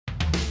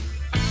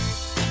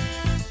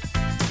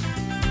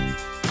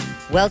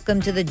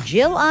Welcome to the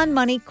Jill on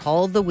Money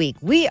Call of the Week.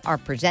 We are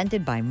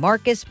presented by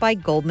Marcus by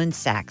Goldman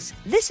Sachs.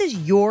 This is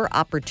your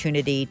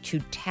opportunity to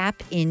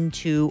tap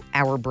into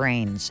our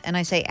brains. And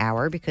I say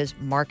our because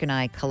Mark and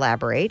I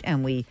collaborate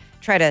and we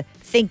try to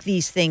think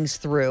these things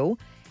through.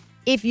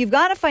 If you've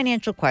got a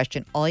financial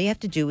question, all you have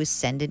to do is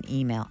send an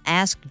email.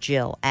 Ask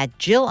Jill at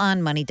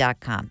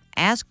jillonmoney.com.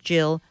 Ask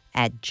Jill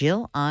at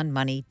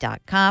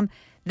jillonmoney.com.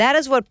 That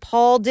is what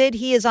Paul did.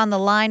 He is on the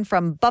line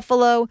from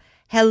Buffalo.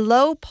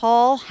 Hello,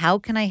 Paul. How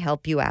can I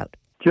help you out?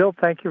 Jill,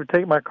 thank you for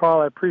taking my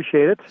call. I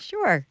appreciate it.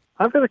 Sure.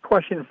 I've got a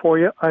question for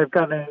you. I've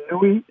got an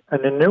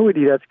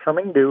annuity that's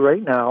coming due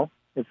right now.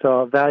 Its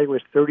value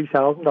is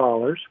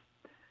 $30,000.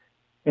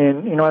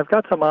 And, I've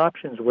got some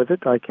options with it.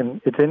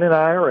 It's in an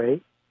IRA.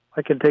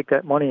 I can take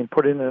that money and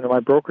put it into my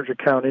brokerage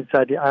account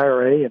inside the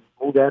IRA and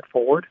move that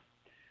forward.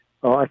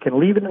 I can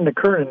leave it in the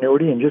current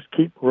annuity and just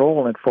keep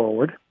rolling it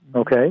forward,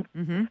 okay?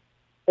 Mm-hmm.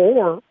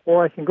 Or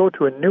I can go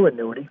to a new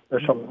annuity.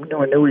 There's some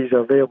new annuities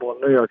available in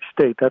New York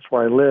State. That's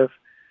where I live.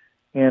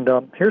 And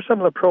here's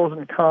some of the pros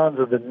and cons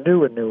of the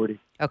new annuity.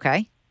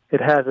 Okay. It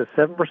has a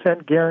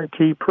 7%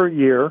 guarantee per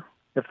year.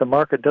 If the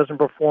market doesn't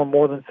perform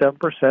more than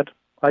 7%,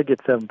 I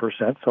get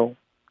 7%, so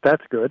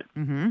that's good.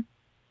 Mm-hmm.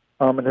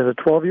 It has a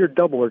 12-year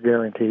doubler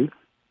guarantee.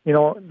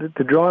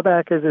 The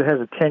drawback is it has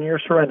a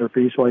 10-year surrender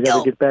fee, so I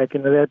got to get back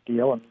into that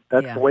deal, and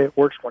that's the way it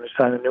works when you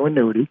sign a new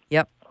annuity.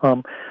 Yep.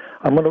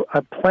 I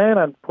plan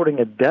on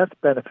putting a death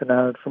benefit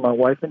on it for my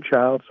wife and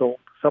child, so if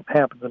something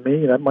happens to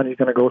me, that money's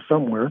going to go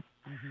somewhere.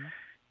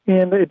 Mm-hmm.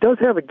 And it does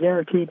have a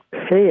guaranteed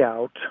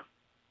payout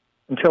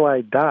until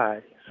I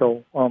die,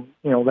 so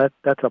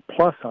that's a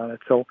plus on it.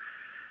 So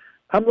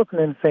I'm looking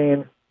and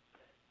saying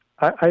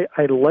I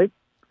like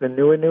the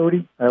new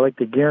annuity. I like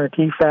the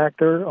guarantee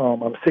factor.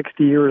 I'm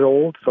 60 years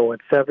old, so at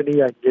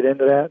 70 I can get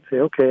into that and say,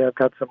 okay, I've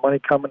got some money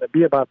coming. It'd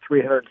be about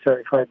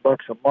 $375 a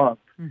month.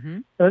 Mm-hmm.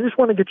 And I just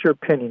want to get your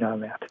opinion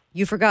on that.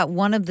 You forgot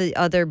one of the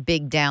other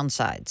big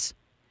downsides.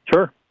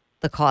 Sure.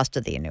 The cost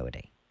of the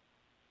annuity.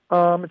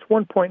 It's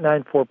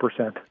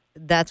 1.94%.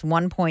 That's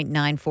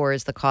 1.94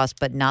 is the cost,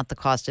 but not the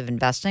cost of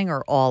investing,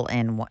 or all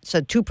in?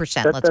 So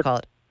 2%, let's call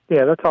it.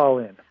 Yeah, that's all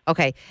in.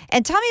 Okay.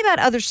 And tell me about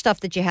other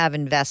stuff that you have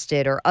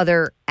invested or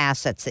other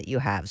assets that you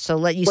have.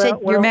 So said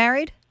you're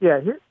married? Yeah,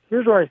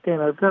 here's where I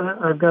stand. I've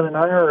got an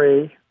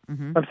IRA.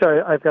 Mm-hmm. I'm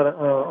sorry, I've got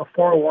a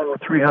 401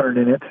 with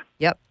 $300 in it.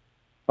 Yep.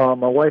 My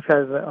wife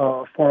has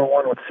a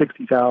 401 with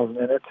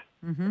 $60,000 in it.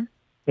 Mm-hmm.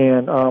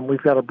 And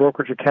we've got a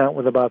brokerage account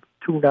with about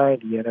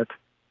 $290 in it. Okay.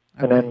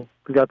 And then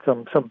we got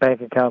some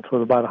bank accounts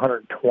with about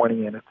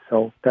 $120 in it.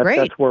 So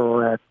that's where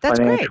we're at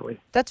financially.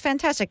 Great. That's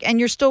fantastic. And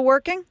you're still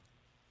working?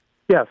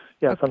 Yes.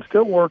 Okay. I'm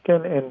still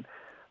working, and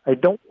I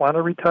don't want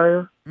to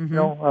retire. Mm-hmm.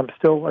 I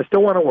still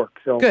want to work.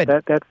 So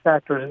that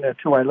factors in there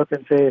too. I look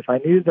and say, if I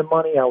needed the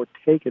money, I would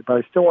take it, but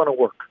I still want to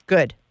work.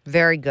 Good,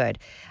 very good.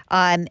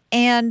 And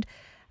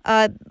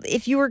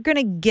if you were going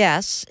to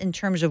guess in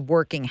terms of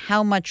working,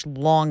 how much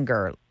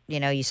longer?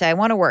 You say I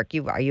want to work.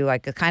 Are you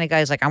like the kind of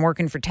guy who's like, I'm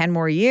working for 10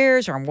 more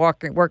years, or I'm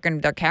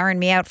working? They're carrying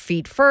me out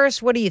feet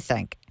first. What do you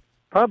think?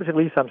 Probably at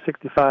least I'm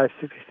 65,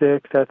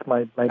 66. That's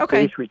my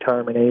base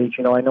retirement age.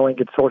 I know I can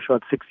get social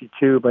at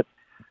 62, but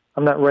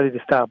I'm not ready to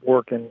stop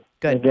working.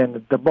 Good. And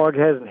again, the bug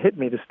hasn't hit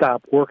me to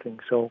stop working.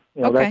 So,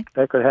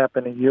 that could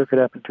happen in a year, could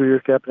happen 2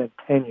 years, could happen in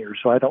 10 years.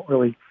 So I don't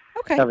really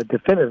have a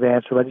definitive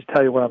answer, but I just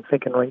tell you what I'm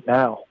thinking right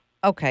now.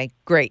 Okay,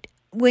 great.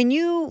 When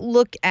you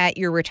look at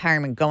your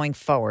retirement going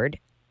forward,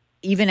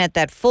 even at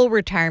that full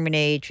retirement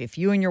age, if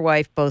you and your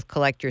wife both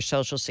collect your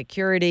Social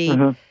Security,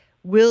 mm-hmm.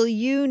 will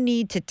you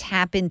need to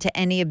tap into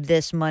any of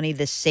this money,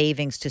 this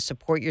savings, to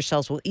support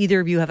yourselves? Will either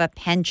of you have a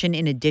pension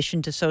in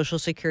addition to Social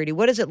Security?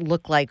 What does it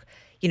look like?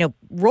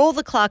 Roll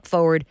the clock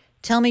forward.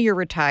 Tell me you're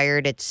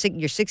retired.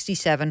 You're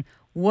 67.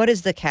 What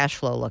does the cash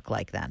flow look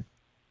like then?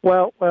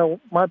 Well,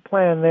 my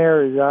plan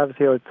there is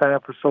obviously I would sign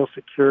up for Social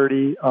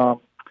Security.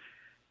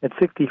 At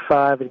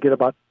 65, I'd get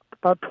about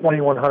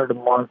 $2,100 a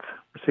month.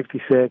 For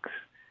 66,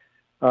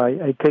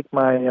 I take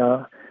my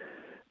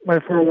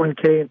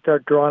 401k and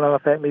start drawing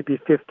off that, maybe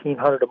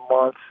 $1,500 a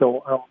month.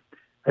 So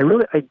I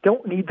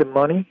don't need the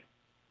money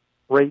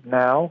right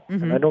now,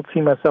 mm-hmm. and I don't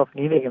see myself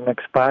needing it in the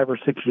next 5 or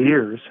 6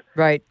 years.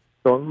 Right.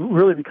 So it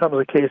really becomes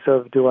a case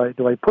of do I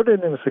put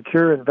it in a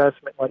secure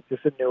investment like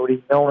this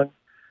annuity, knowing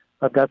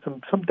I've got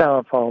some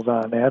downfalls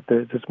on that.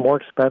 It's more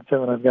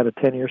expensive, and I've got a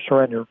 10-year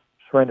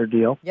surrender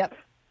deal. Yep.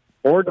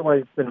 Or do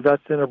I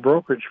invest in a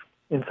brokerage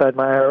inside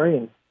my IRA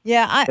and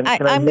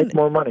can I make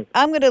more money?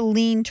 I'm going to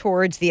lean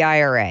towards the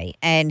IRA,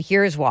 and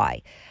here's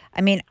why.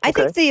 I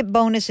think the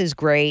bonus is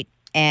great,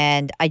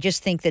 and I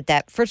just think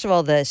that first of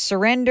all, the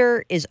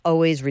surrender is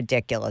always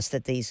ridiculous.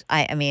 That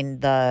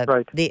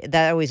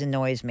that always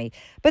annoys me.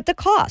 But the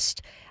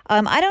cost,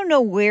 I don't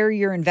know where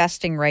you're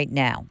investing right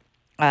now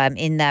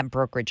in that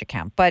brokerage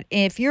account, but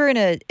if you're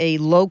in a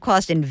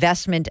low-cost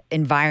investment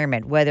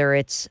environment, whether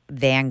it's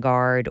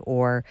Vanguard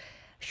or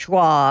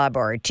Schwab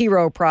or T.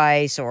 Rowe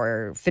Price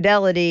or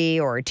Fidelity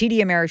or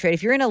TD Ameritrade,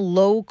 if you're in a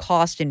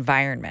low-cost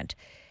environment,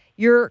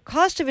 your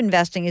cost of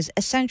investing is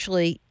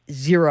essentially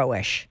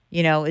zero-ish.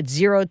 It's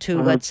 0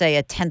 to, let's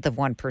say,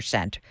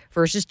 0.1%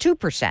 versus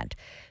 2%.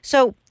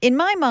 So in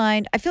my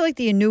mind, I feel like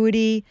the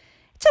annuity,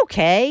 it's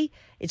okay.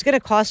 It's going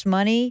to cost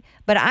money,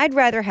 but I'd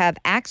rather have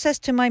access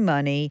to my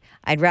money.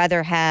 I'd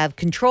rather have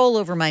control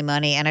over my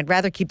money, and I'd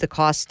rather keep the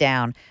costs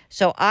down.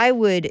 So I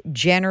would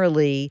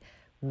generally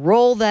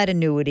roll that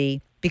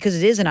annuity because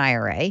it is an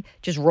IRA.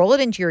 Just roll it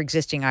into your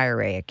existing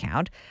IRA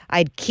account.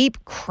 I'd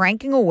keep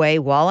cranking away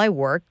while I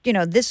work.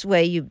 This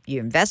way you're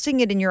investing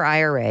it in your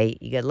IRA.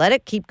 You got to let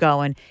it keep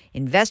going.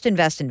 Invest. You're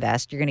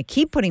going to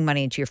keep putting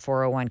money into your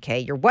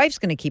 401k. Your wife's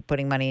going to keep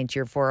putting money into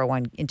her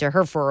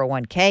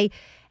 401k.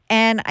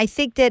 And I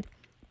think that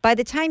by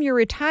the time you're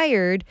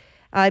retired,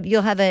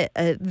 you'll have a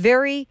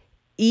very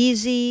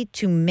easy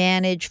to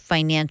manage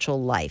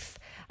financial life.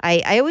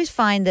 I always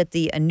find that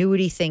the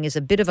annuity thing is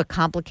a bit of a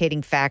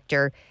complicating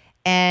factor.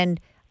 And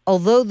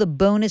although the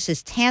bonus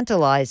is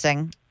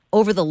tantalizing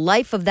over the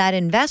life of that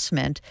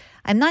investment,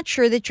 I'm not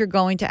sure that you're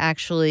going to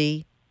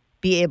actually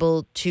be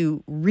able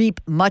to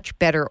reap much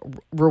better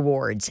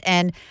rewards.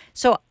 And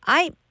so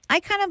I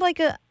kind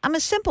of I'm a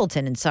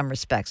simpleton in some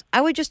respects.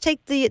 I would just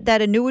take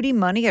that annuity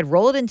money, I'd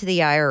roll it into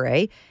the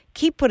IRA,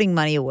 keep putting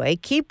money away,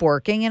 keep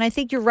working, and I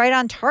think you're right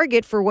on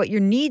target for what your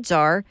needs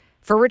are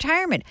for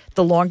retirement.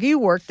 The longer you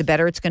work, the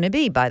better it's going to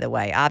be, by the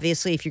way.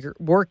 Obviously, if you're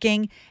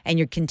working and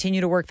you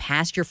continue to work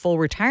past your full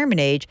retirement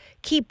age,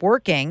 keep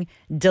working,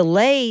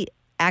 delay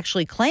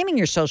actually claiming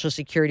your Social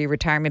Security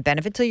retirement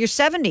benefit till you're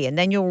 70, and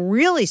then you'll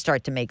really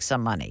start to make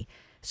some money.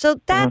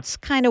 So that's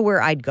kind of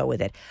where I'd go with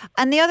it.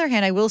 On the other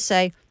hand, I will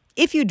say,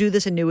 if you do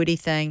this annuity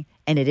thing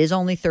and it is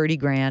only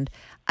 $30,000,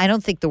 I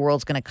don't think the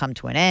world's going to come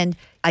to an end.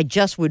 I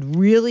just would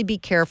really be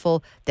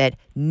careful that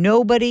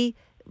nobody,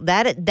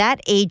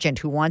 that agent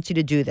who wants you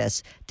to do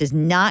this does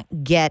not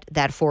get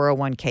that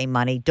 401k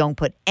money. Don't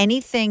put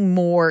anything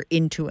more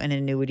into an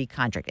annuity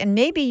contract. And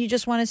maybe you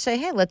just want to say,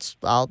 hey,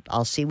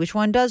 I'll see which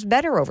one does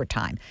better over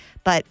time.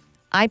 But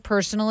I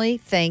personally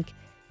think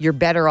you're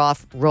better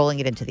off rolling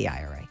it into the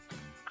IRA.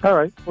 All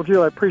right. Well,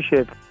 Jill, I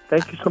appreciate it.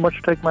 Thank you so much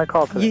for taking my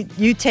call today.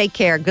 You take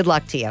care. Good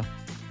luck to you.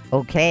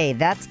 Okay,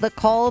 that's the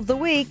call of the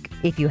week.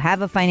 If you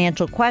have a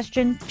financial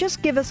question,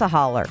 just give us a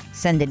holler.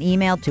 Send an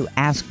email to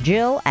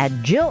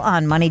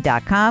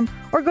askjill@jillonmoney.com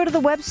or go to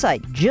the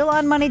website,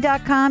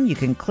 jillonmoney.com. You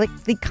can click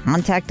the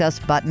Contact Us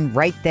button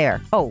right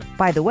there. Oh,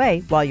 by the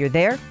way, while you're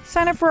there,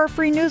 sign up for our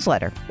free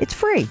newsletter. It's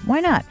free.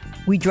 Why not?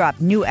 We drop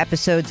new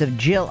episodes of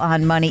Jill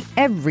on Money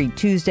every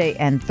Tuesday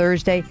and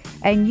Thursday,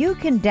 and you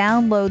can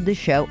download the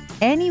show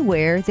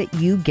anywhere that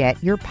you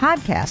get your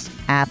podcasts.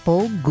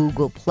 Apple,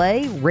 Google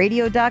Play,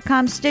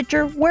 radio.com,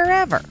 Stitcher,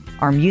 wherever.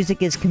 Our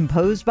music is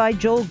composed by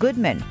Joel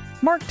Goodman.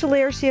 Mark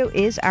Talercio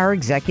is our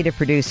executive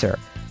producer.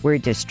 We're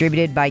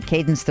distributed by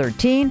Cadence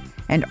 13,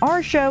 and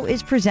our show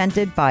is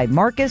presented by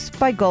Marcus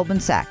by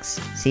Goldman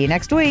Sachs. See you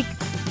next week.